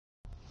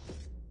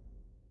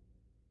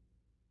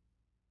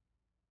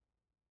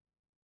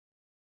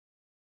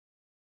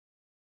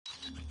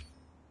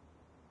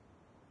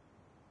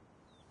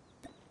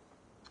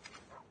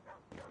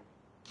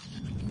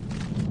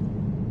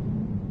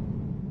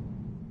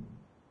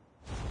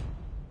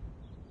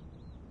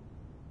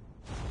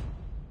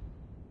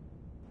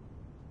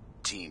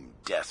Team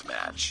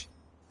deathmatch.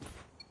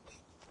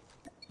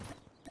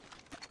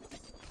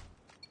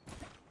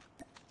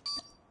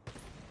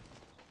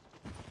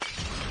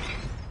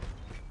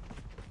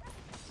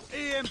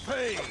 EMP!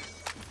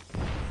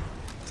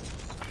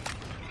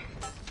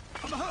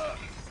 I'm hurt!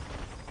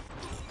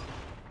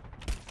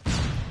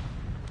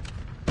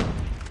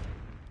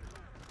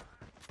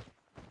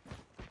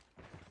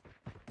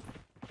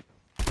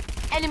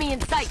 Enemy in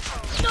sight.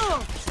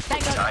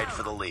 Tied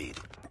for the lead.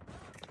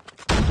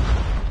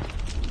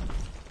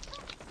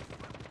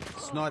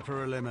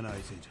 Sniper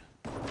eliminated.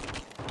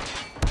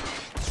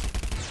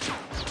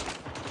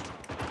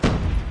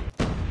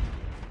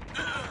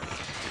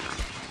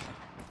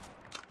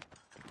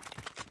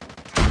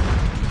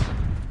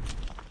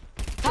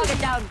 Target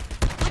down.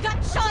 I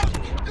got shot.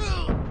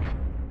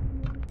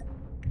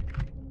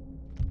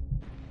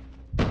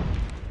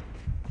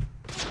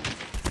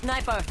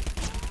 Sniper.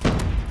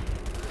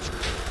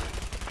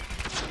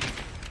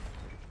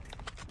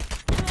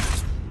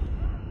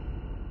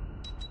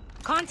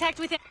 Contact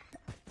with it.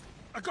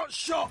 I got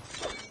shot!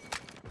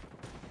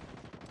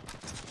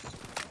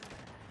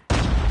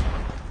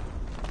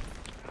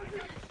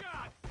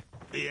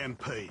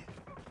 EMP.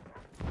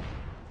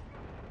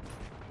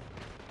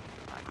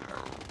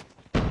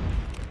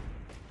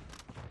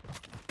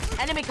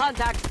 Enemy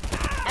contact.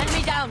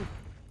 Enemy down.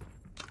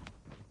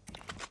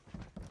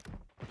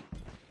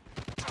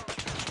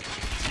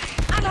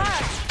 I'm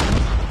hurt.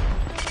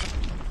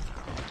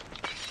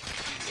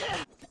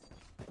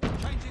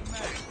 Changing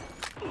mag.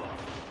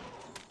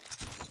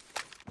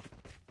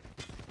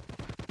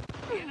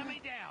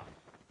 Enemy down.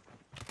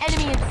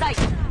 Enemy in sight.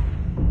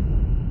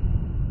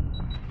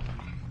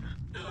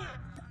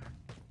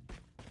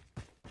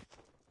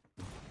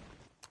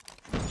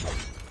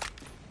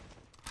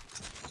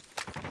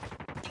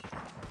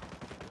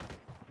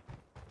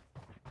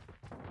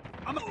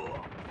 I'm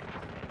hurt.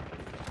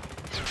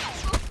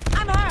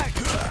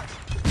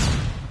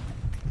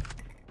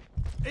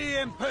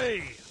 EMP.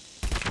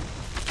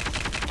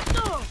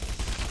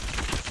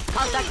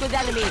 Contact with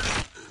enemy.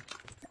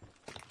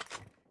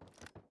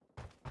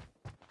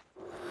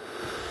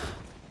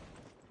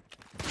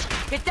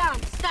 Get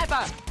down,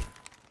 sniper.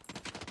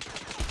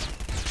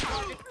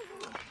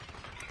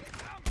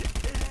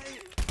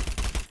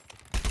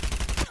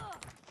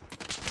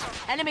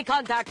 Enemy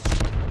contact.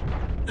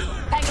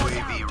 Tango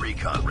down. UAV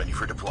recon ready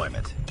for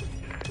deployment.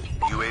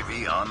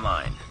 UAV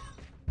online.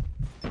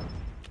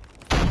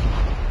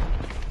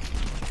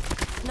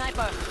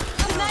 Sniper.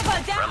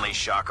 Sniper down. Friendly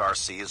Shock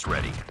RC is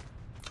ready.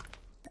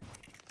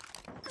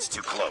 It's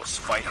too close.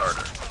 Fight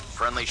harder.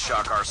 Friendly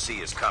Shock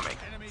RC is coming.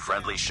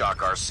 Friendly Shock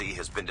RC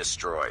has been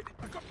destroyed.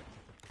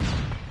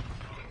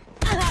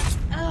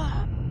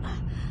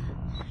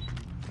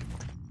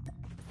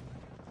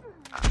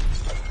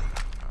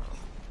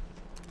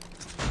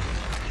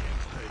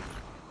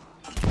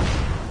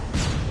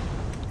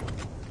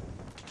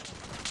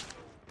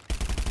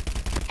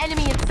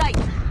 Enemy in sight.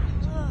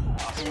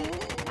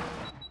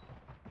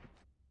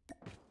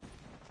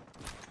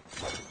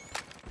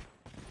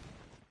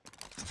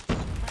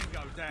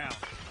 Tango down.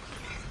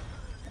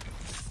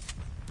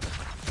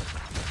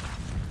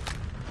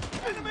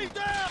 Enemy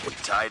down! We're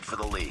tied for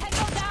the lead.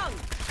 Tango down.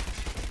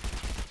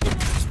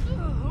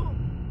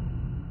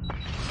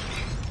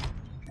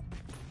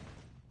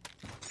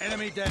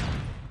 Enemy down.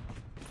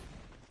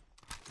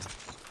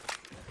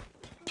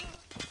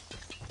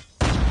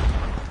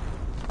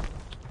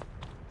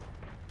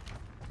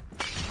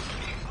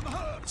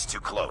 It's too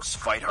close.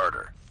 Fight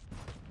harder.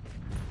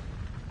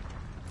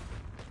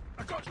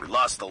 I got We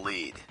lost the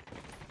lead.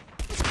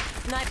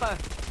 Sniper.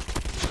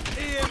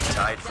 EMP.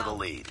 Tied for the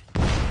lead.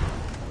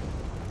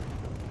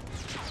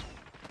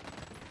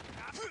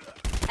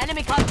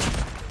 Enemy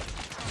contact.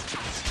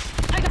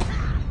 I got.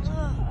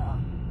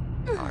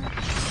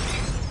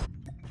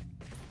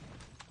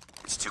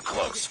 It's too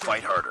close.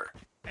 Fight harder.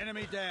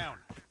 Enemy down.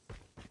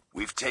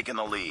 We've taken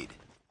the lead.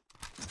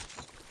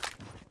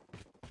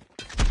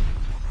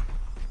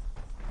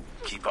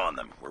 Keep on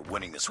them. We're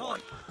winning this one.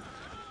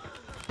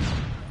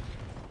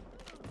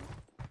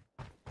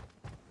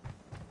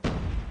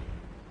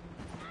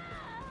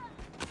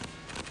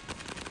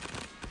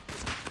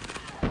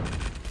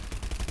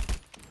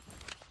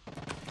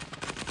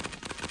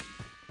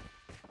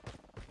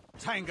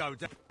 Tango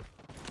down.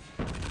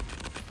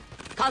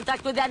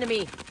 Contact with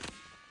enemy.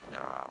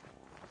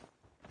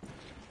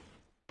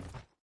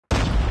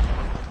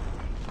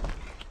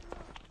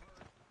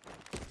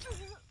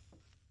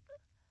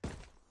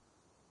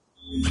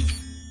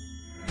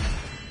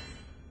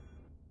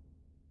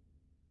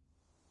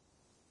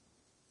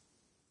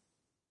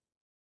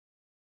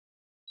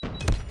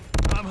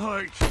 I'm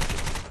hurt.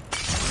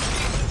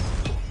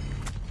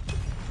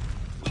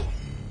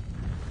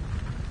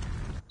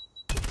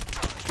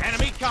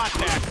 Enemy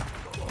contact.